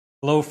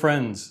Hello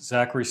friends,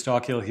 Zachary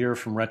Stockhill here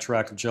from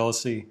Retroactive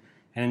Jealousy,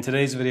 and in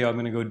today's video I'm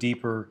going to go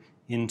deeper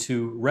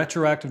into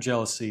retroactive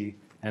jealousy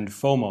and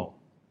FOMO.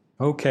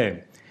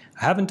 Okay,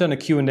 I haven't done a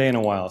Q&A in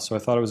a while, so I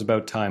thought it was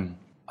about time.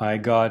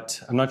 I'm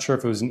not sure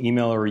if it was an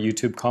email or a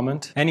YouTube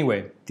comment.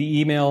 Anyway, the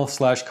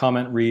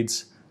email/comment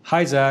reads,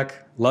 "Hi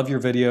Zach, love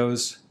your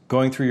videos,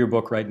 going through your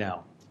book right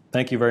now.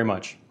 Thank you very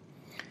much.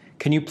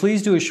 Can you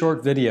please do a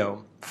short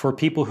video for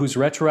people whose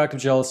retroactive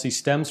jealousy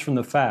stems from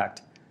the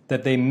fact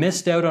that they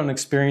missed out on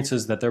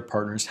experiences that their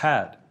partners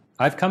had?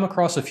 I've come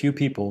across a few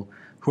people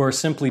who are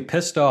simply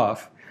pissed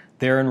off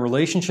they're in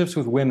relationships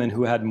with women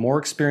who had more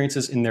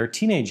experiences in their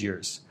teenage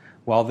years,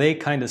 while they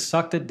kind of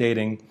sucked at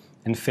dating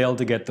and failed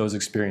to get those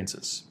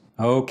experiences."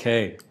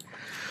 Okay.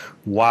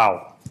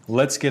 Wow.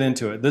 Let's get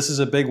into it. This is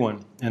a big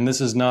one, and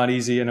this is not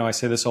easy. I know I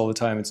say this all the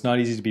time. It's not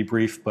easy to be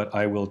brief, but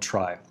I will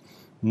try.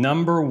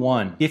 Number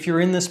one, if you're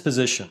in this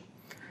position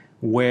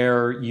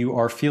where you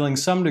are feeling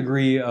some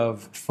degree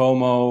of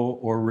FOMO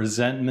or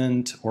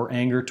resentment or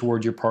anger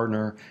toward your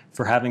partner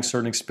for having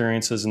certain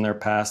experiences in their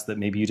past that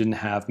maybe you didn't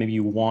have, maybe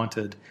you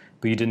wanted,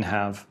 but you didn't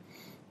have.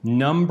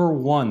 Number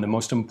one, the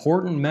most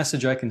important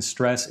message I can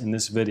stress in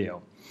this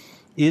video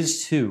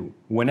is to,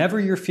 whenever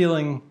you're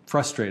feeling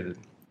frustrated,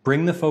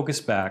 bring the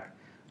focus back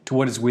to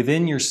what is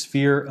within your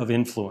sphere of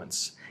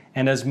influence.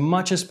 And as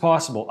much as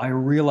possible, I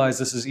realize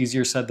this is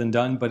easier said than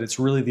done, but it's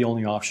really the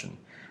only option.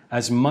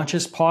 As much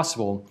as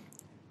possible,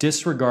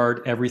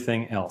 disregard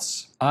everything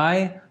else.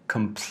 I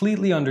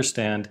completely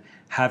understand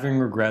having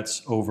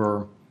regrets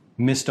over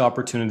missed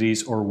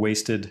opportunities or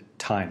wasted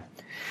time.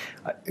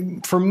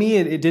 For me,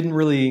 it didn't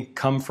really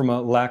come from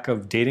a lack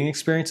of dating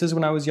experiences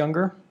when I was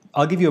younger.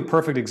 I'll give you a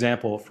perfect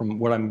example from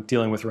what I'm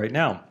dealing with right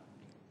now.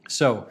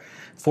 So,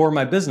 for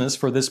my business,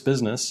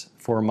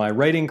 for my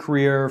writing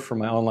career, for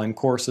my online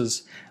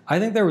courses, I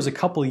think there was a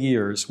couple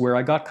years where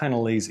I got kind of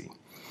lazy.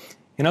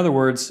 In other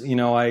words,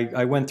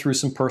 I went through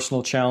some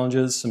personal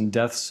challenges, some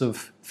deaths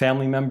of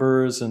family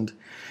members and a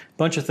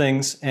bunch of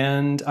things,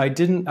 and I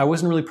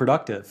wasn't really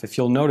productive. If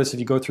you'll notice, if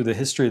you go through the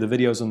history of the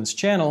videos on this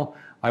channel,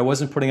 I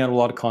wasn't putting out a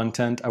lot of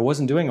content. I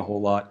wasn't doing a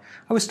whole lot.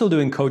 I was still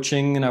doing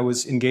coaching and I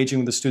was engaging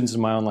with the students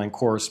in my online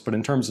course, but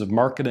in terms of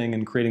marketing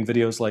and creating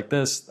videos like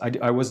this,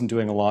 I wasn't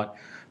doing a lot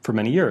for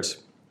many years.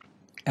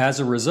 As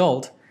a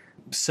result,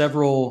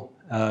 several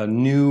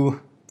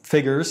new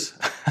figures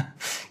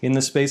in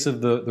the space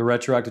of the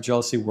retroactive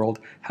jealousy world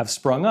have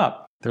sprung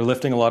up. They're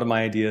lifting a lot of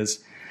my ideas.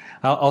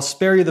 I'll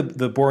spare you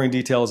the boring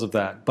details of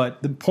that,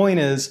 but the point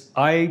is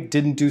I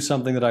didn't do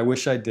something that I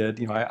wish I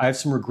did. I have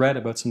some regret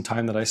about some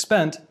time that I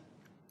spent,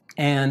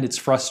 and it's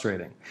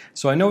frustrating.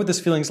 So I know what this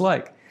feeling's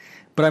like,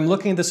 but I'm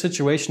looking at the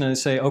situation and I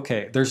say,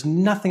 okay, there's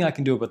nothing I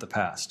can do about the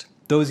past.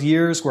 Those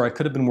years where I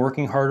could have been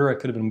working harder, I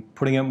could have been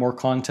putting out more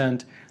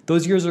content,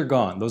 those years are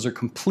gone. Those are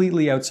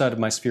completely outside of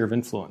my sphere of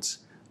influence.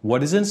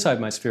 What is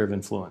inside my sphere of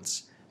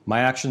influence?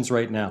 My actions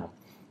right now,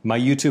 my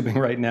YouTubing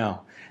right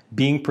now,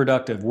 being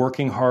productive,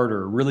 working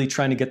harder, really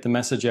trying to get the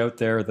message out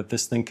there that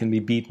this thing can be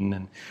beaten,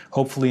 and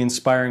hopefully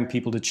inspiring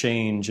people to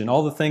change, and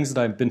all the things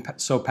that I've been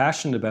so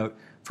passionate about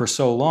for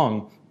so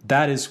long.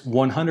 That is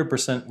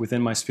 100%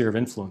 within my sphere of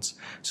influence.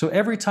 So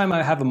every time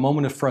I have a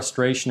moment of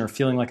frustration or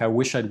feeling like I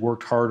wish I'd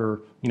worked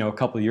harder, a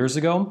couple of years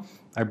ago,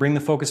 I bring the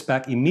focus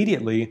back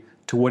immediately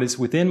to what is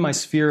within my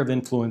sphere of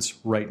influence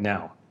right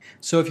now.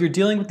 So if you're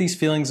dealing with these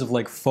feelings of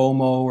like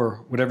FOMO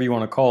or whatever you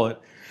want to call it,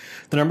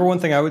 the number one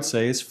thing I would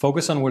say is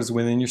focus on what is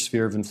within your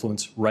sphere of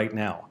influence right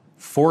now.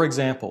 For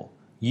example,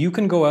 you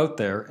can go out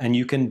there and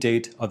you can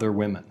date other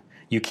women.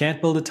 You can't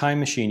build a time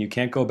machine. You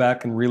can't go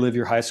back and relive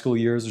your high school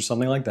years or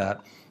something like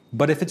that.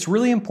 But if it's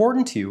really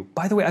important to you,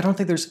 by the way, I don't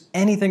think there's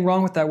anything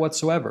wrong with that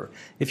whatsoever.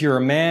 If you're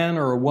a man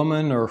or a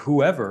woman or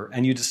whoever,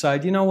 and you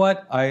decide, you know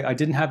what, I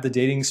didn't have the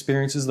dating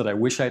experiences that I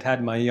wish I'd had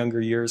in my younger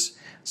years,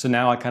 so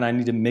now I kind of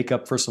need to make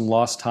up for some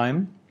lost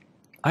time,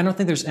 I don't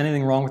think there's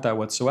anything wrong with that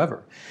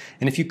whatsoever.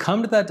 And if you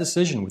come to that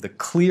decision with a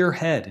clear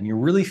head and you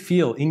really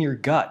feel in your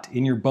gut,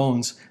 in your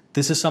bones,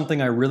 this is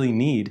something I really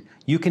need,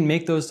 you can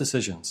make those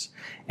decisions.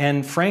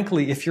 And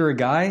frankly, if you're a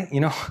guy,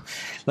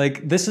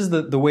 this is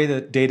the way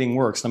that dating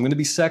works. I'm going to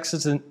be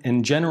sexist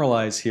and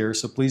generalize here,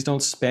 so please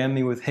don't spam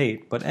me with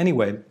hate. But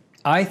anyway,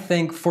 I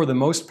think for the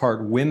most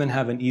part, women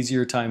have an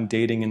easier time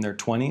dating in their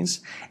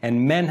 20s,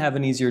 and men have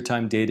an easier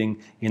time dating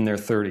in their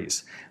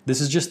 30s. This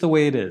is just the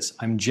way it is.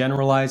 I'm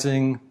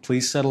generalizing.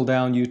 Please settle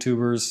down,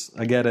 YouTubers.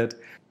 I get it.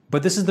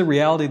 But this is the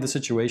reality of the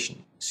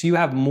situation. So you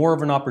have more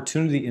of an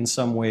opportunity in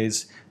some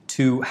ways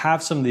to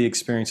have some of the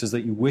experiences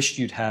that you wished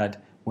you'd had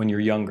when you're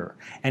younger.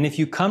 And if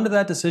you come to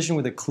that decision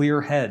with a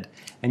clear head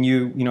and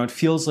it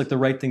feels like the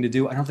right thing to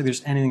do, I don't think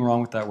there's anything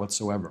wrong with that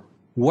whatsoever.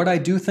 What I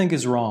do think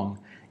is wrong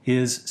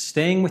is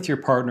staying with your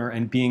partner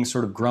and being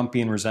sort of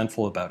grumpy and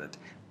resentful about it,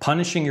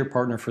 punishing your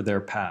partner for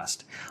their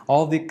past.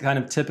 All the kind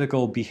of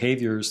typical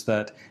behaviors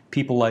that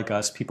people like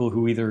us, people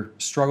who either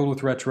struggled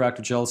with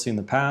retroactive jealousy in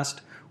the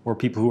past or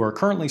people who are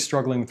currently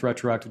struggling with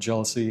retroactive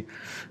jealousy,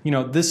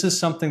 this is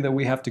something that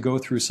we have to go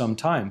through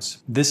sometimes.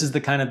 This is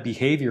the kind of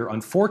behavior,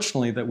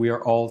 unfortunately, that we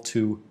are all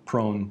too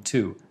prone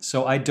to.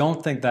 So I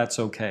don't think that's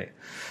okay.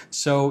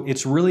 So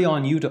it's really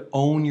on you to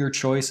own your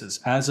choices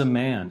as a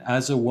man,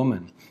 as a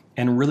woman,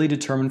 and really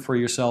determine for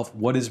yourself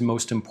what is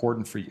most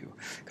important for you.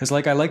 Because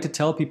like I like to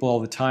tell people all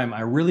the time,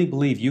 I really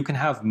believe you can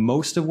have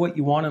most of what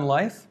you want in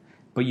life,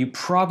 but you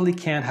probably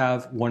can't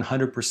have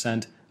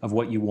 100% of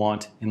what you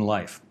want in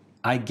life.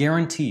 I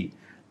guarantee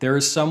there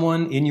is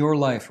someone in your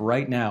life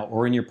right now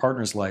or in your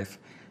partner's life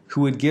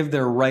who would give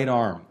their right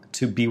arm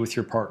to be with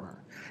your partner.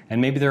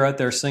 And maybe they're out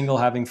there single,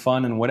 having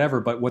fun and whatever,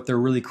 but what they're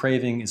really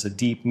craving is a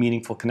deep,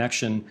 meaningful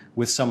connection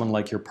with someone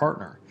like your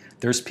partner.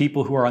 There's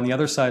people who are on the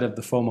other side of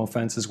the FOMO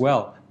fence as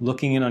well,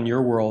 looking in on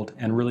your world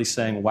and really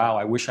saying, wow,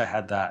 I wish I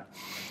had that.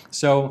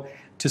 So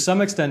to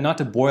some extent, not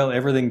to boil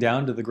everything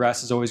down to the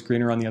grass is always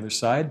greener on the other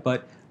side,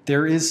 but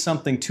there is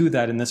something to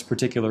that in this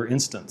particular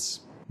instance.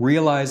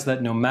 Realize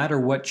that no matter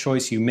what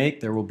choice you make,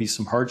 there will be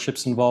some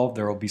hardships involved,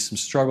 there will be some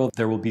struggle,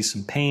 there will be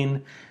some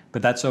pain,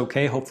 but that's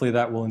okay. Hopefully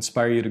that will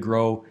inspire you to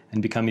grow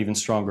and become even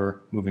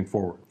stronger moving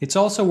forward. It's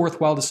also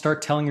worthwhile to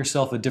start telling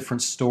yourself a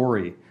different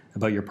story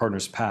about your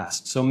partner's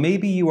past. So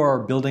maybe you are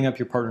building up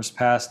your partner's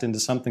past into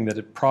something that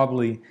it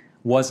probably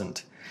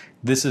wasn't.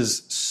 This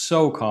is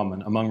so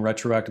common among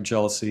retroactive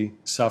jealousy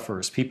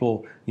sufferers.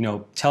 People,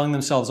 telling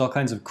themselves all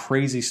kinds of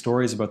crazy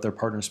stories about their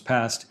partner's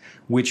past,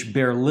 which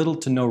bear little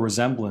to no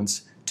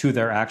resemblance to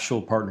their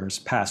actual partner's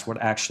past,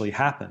 what actually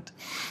happened.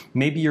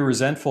 Maybe you're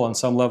resentful on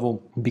some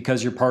level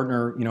because your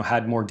partner,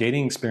 had more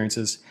dating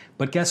experiences,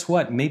 but guess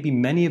what? Maybe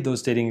many of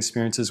those dating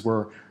experiences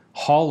were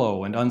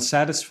hollow and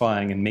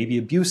unsatisfying and maybe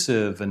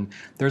abusive, and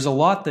there's a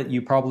lot that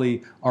you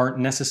probably aren't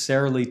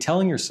necessarily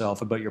telling yourself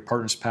about your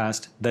partner's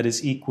past that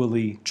is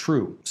equally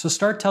true. So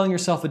start telling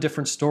yourself a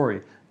different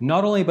story,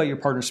 not only about your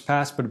partner's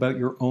past, but about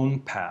your own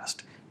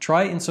past.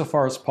 Try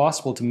insofar as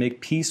possible to make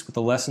peace with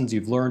the lessons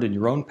you've learned in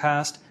your own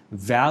past,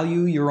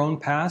 value your own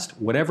past,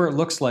 whatever it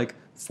looks like,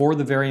 for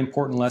the very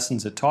important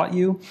lessons it taught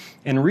you,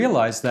 and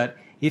realize that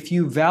if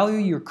you value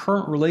your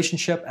current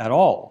relationship at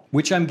all,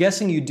 which I'm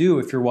guessing you do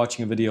if you're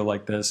watching a video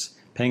like this,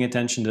 paying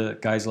attention to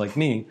guys like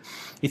me,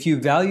 if you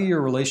value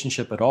your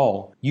relationship at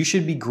all, you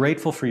should be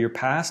grateful for your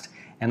past.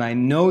 And I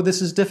know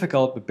this is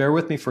difficult, but bear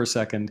with me for a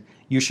second.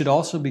 You should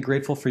also be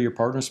grateful for your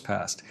partner's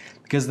past,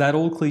 because that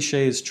old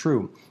cliche is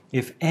true.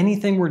 If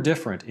anything were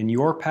different in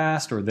your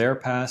past or their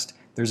past,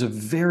 there's a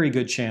very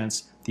good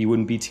chance that you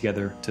wouldn't be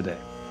together today.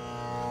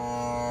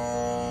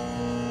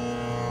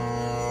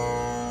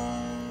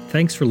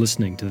 Thanks for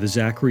listening to the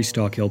Zachary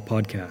Stockhill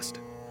podcast.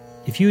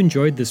 If you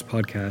enjoyed this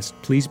podcast,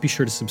 please be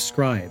sure to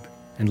subscribe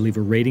and leave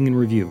a rating and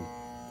review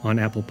on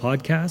Apple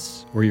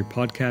Podcasts or your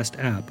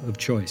podcast app of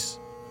choice.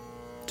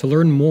 To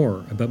learn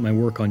more about my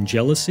work on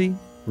jealousy,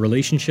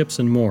 relationships,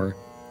 and more,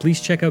 please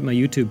check out my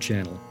YouTube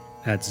channel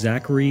at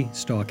Zachary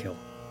Stockhill.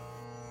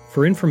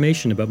 For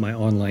information about my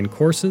online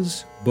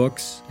courses,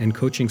 books, and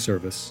coaching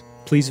service,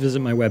 please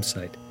visit my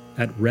website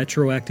at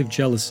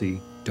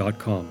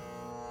retroactivejealousy.com.